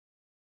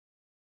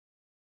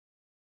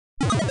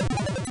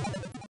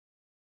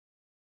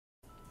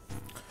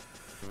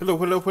Hello,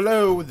 hello,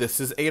 hello! This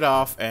is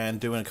Adolf, and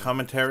doing a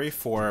commentary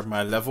for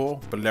my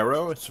level,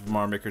 Bolero, in Super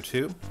Mario Maker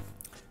 2.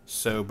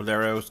 So,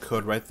 Bolero's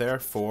code right there,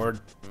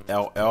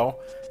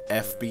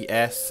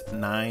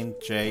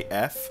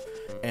 4LLFBS9JF,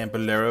 and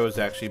Bolero is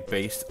actually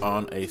based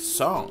on a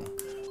song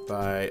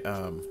by,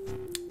 I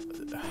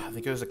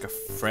think it was like a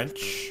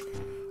French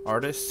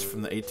artist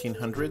from the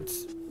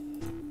 1800s.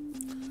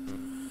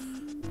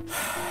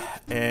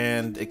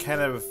 And it kind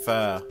of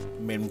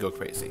made him go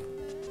crazy.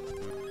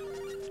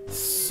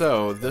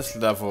 So this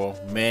level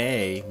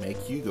may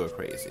make you go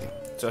crazy.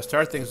 So I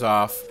start things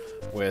off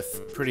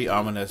with pretty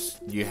ominous.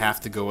 You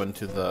have to go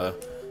into the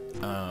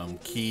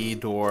key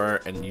door,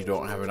 and you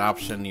don't have an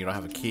option. You don't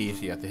have a key,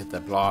 so you have to hit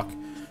that block.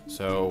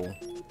 So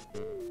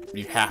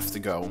you have to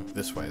go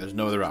this way. There's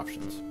no other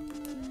options.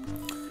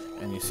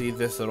 And you see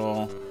this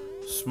little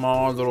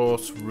small little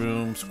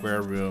room,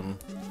 square room,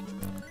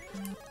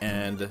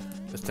 and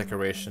this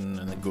decoration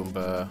and the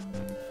Goomba.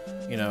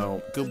 You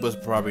know, Goomba's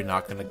probably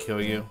not going to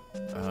kill you.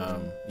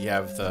 You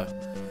have the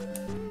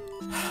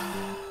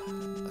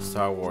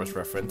Star Wars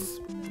reference.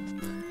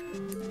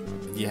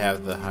 You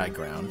have the high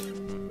ground.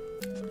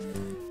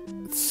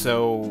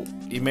 So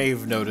you may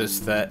have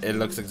noticed that it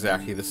looks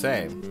exactly the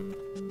same.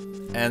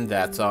 And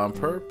that's on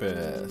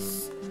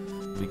purpose.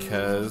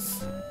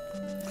 Because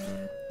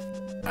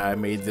I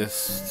made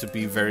this to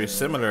be very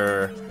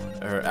similar,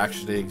 or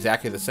actually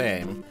exactly the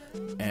same.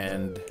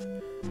 And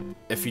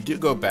if you do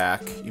go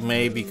back, you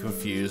may be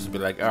confused and be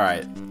like,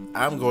 alright,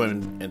 I'm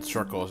going in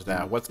circles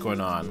now, what's going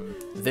on?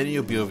 Then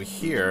you'll be over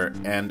here,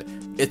 and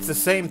it's the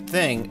same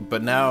thing,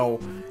 but now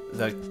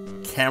the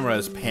camera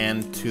is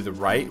panned to the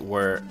right,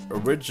 where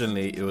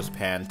originally it was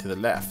panned to the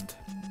left.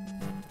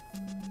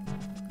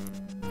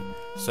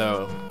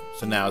 So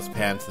now it's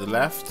panned to the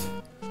left.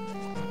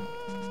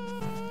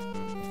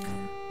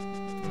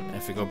 And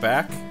if you go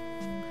back,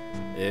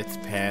 it's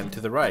panned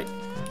to the right.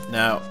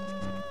 Now,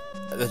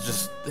 that's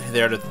just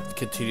there to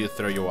continue to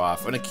throw you off.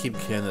 I'm gonna keep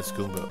killing this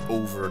Goomba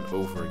over and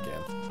over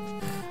again.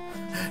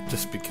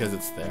 Just because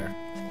it's there.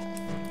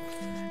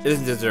 It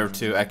doesn't deserve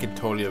to. I could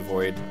totally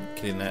avoid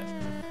killing it.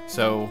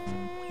 So,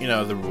 you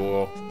know, the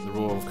rule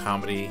of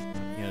comedy,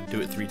 you know, do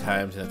it 3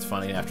 times and it's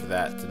funny, after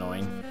that it's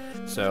annoying.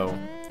 So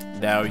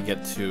now you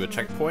get to a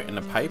checkpoint and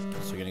a pipe,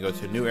 so you're gonna go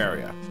to a new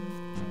area.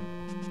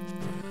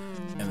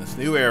 And this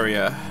new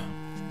area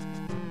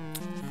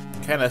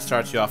kinda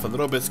starts you off a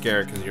little bit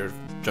scared because you're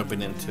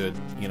jumping into,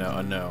 you know,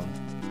 unknown.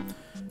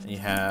 And you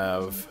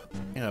have,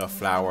 you know, a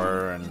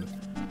flower and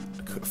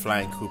a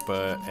flying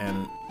Koopa,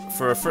 and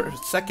for a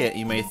second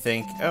you may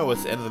think, oh,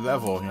 it's the end of the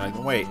level. And you're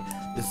like, wait,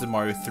 this is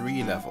Mario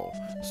 3 level.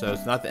 So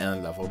it's not the end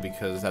of the level,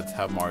 because that's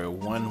how Mario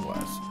 1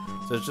 was.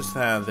 So it's just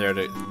kind of there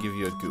to give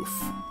you a goof.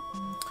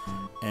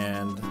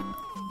 And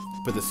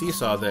put the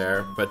seesaw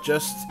there, but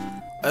just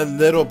a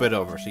little bit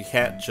over. So you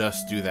can't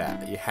just do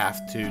that. You have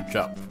to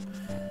jump.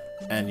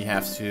 And you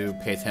have to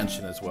pay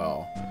attention as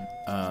well.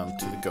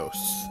 To the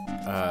ghosts,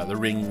 the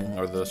ring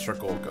or the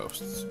circle of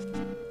ghosts.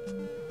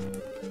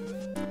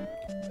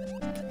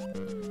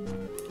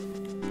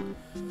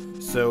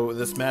 So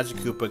this Magic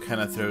Koopa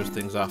kind of throws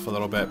things off a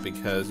little bit,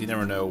 because you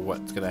never know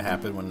what's going to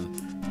happen when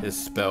his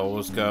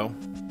spells go.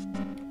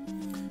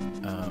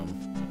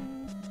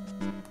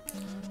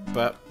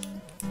 But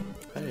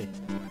hey,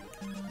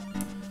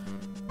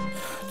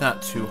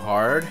 not too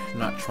hard. I'm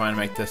not trying to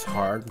make this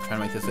hard. I'm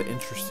trying to make this an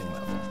interesting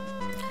level.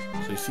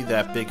 So you see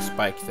that big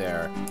spike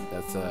there,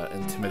 that's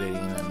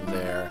intimidating them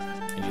there,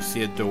 and you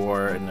see a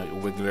door and a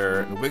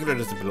wiggler. The wiggler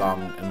doesn't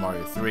belong in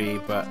Mario 3,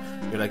 but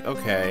you're like,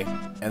 okay,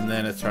 and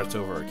then it starts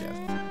over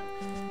again.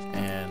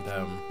 And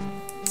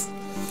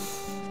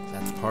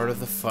that's part of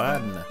the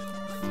fun.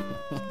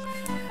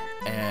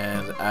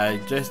 And I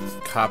just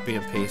copy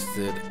and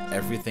pasted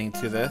everything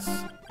to this.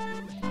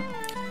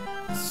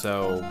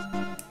 So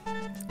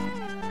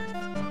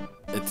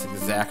it's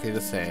exactly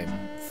the same.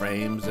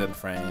 Frames and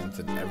frames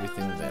and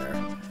everything there.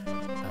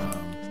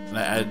 And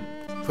I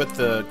put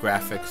the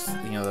graphics,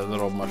 you know, the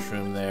little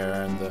mushroom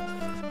there, and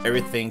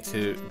everything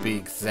to be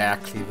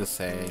exactly the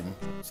same,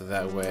 so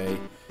that way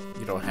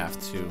you don't have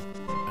to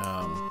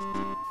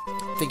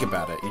think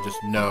about it. You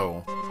just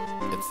know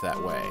it's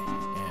that way.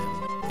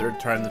 And third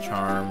time the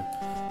charm.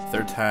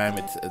 Third time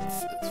it's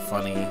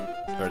funny,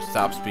 or it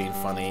stops being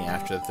funny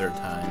after the third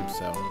time.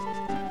 So.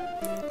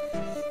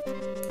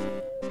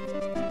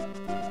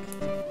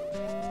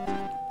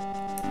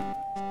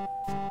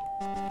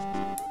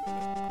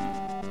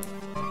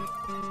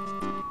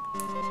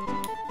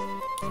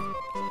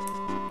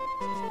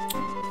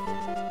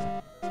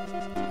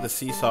 The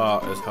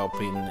seesaw is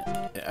helping.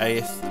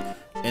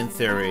 In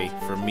theory,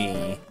 for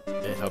me,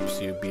 it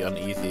helps you be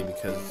uneasy,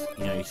 because,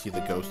 you know, you see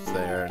the ghosts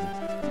there and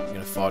you're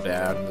gonna fall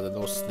down. The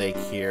little snake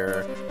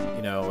here,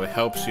 you know, it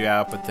helps you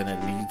out, but then it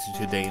leads you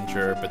to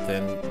danger. But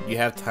then you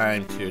have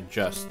time to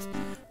adjust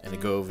and to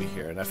go over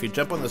here. Now, if you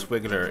jump on this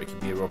wiggler, it can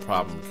be a real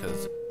problem,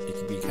 because it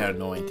can be kind of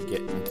annoying to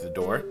get into the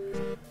door.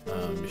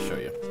 Let me show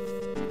you.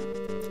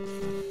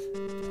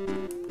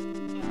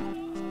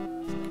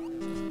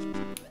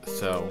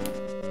 So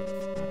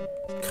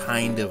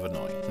kind of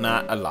annoying.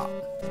 Not a lot.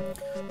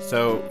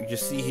 So you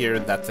see here,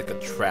 that's like a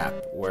trap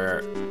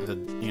where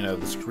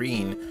the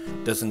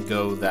screen doesn't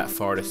go that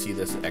far to see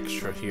this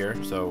extra here,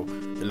 so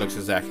it looks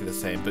exactly the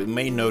same. But you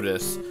may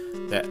notice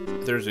that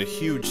there's a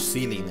huge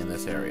ceiling in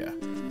this area,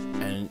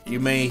 and you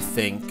may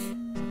think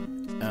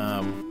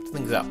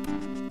something's up.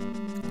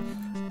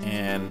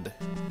 And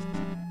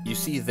you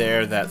see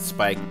there that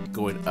spike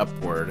going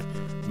upward.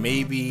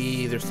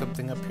 Maybe there's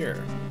something up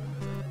here.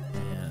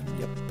 And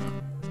yep,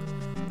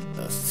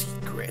 the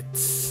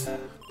secrets.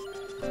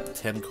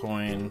 10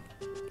 coin.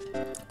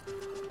 So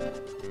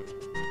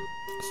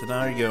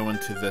now you go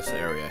into this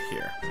area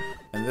here,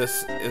 and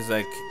this is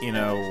like,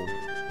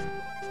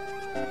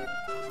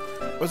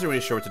 wasn't really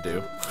sure what to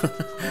do.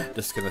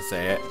 Just gonna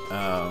say it.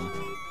 I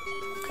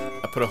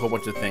put a whole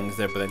bunch of things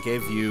there, but I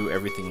gave you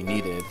everything you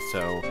needed,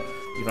 so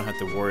you don't have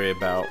to worry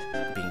about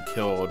being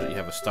killed. You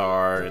have a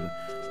star, and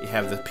you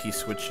have the P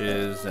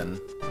switches,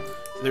 and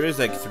there is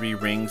like 3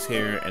 rings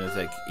here, and it's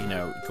like,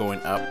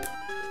 going up,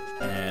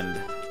 and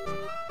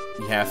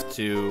you have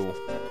to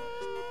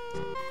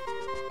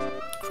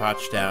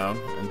crouch down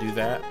and do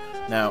that.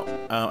 Now,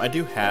 I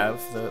do have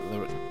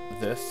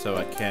this, so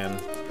I can.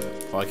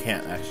 Well, I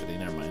can't actually.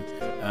 Never mind.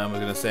 I was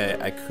gonna say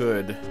I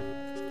could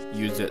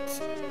use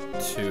it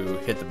to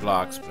hit the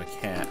blocks, but I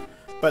can't.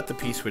 But the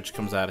P switch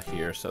comes out of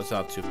here, so it's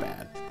not too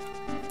bad.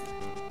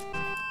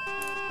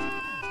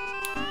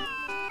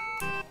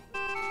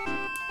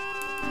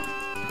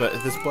 But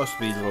this supposed to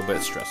be a little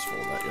bit stressful.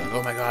 That you're like,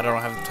 oh my god, I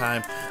don't have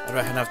time. I don't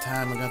have enough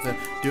time. I'm gonna have to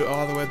do it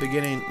all the way at the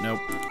beginning.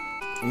 Nope.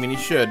 I mean, you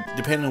should.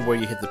 Depending on where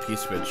you hit the P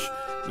switch,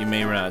 you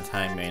may run out of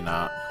time, may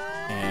not.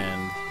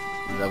 And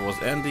the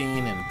level's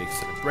ending, and a big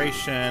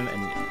celebration,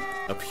 and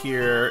up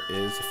here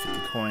is 50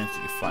 coins,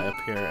 so you fly up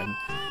here, and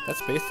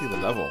that's basically the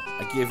level.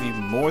 I give you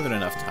more than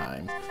enough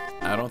time.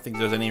 I don't think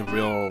there's any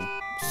real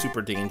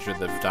super danger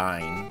of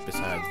dying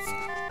besides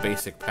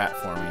basic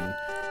platforming.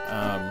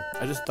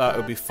 I just thought it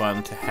would be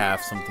fun to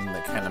have something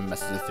that kind of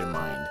messes with your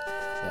mind,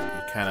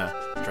 that kind of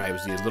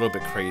drives you a little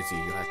bit crazy.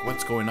 You're like,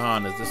 what's going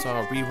on? Is this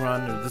all a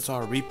rerun? Is this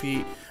all a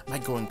repeat? Am I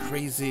going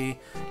crazy?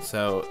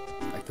 So,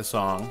 like the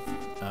song,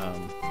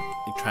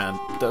 it kind of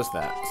does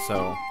that.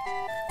 So,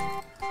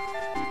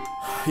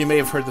 you may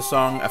have heard the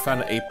song. I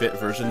found an 8-bit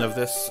version of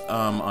this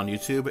on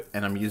YouTube,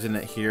 and I'm using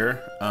it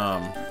here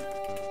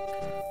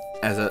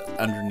as an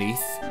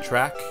underneath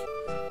track.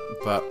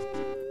 But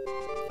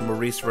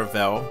Maurice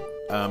Ravel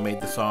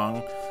made the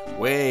song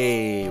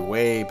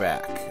way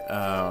back,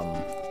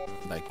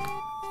 like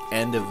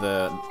end of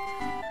the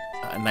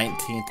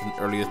 19th and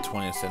earliest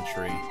 20th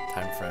century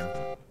time frame.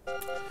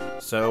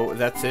 So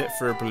that's it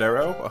for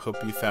Bolero. I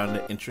hope you found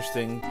it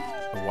interesting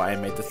why I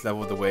made this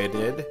level the way I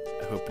did.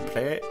 I hope you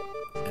play it,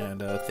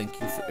 and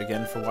thank you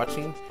again for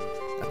watching.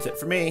 That's it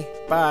for me.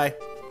 Bye.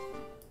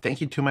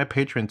 Thank you to my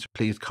patrons.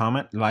 Please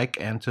comment, like,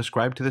 and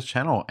subscribe to this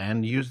channel,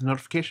 and use the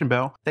notification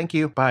bell. Thank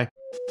you. Bye.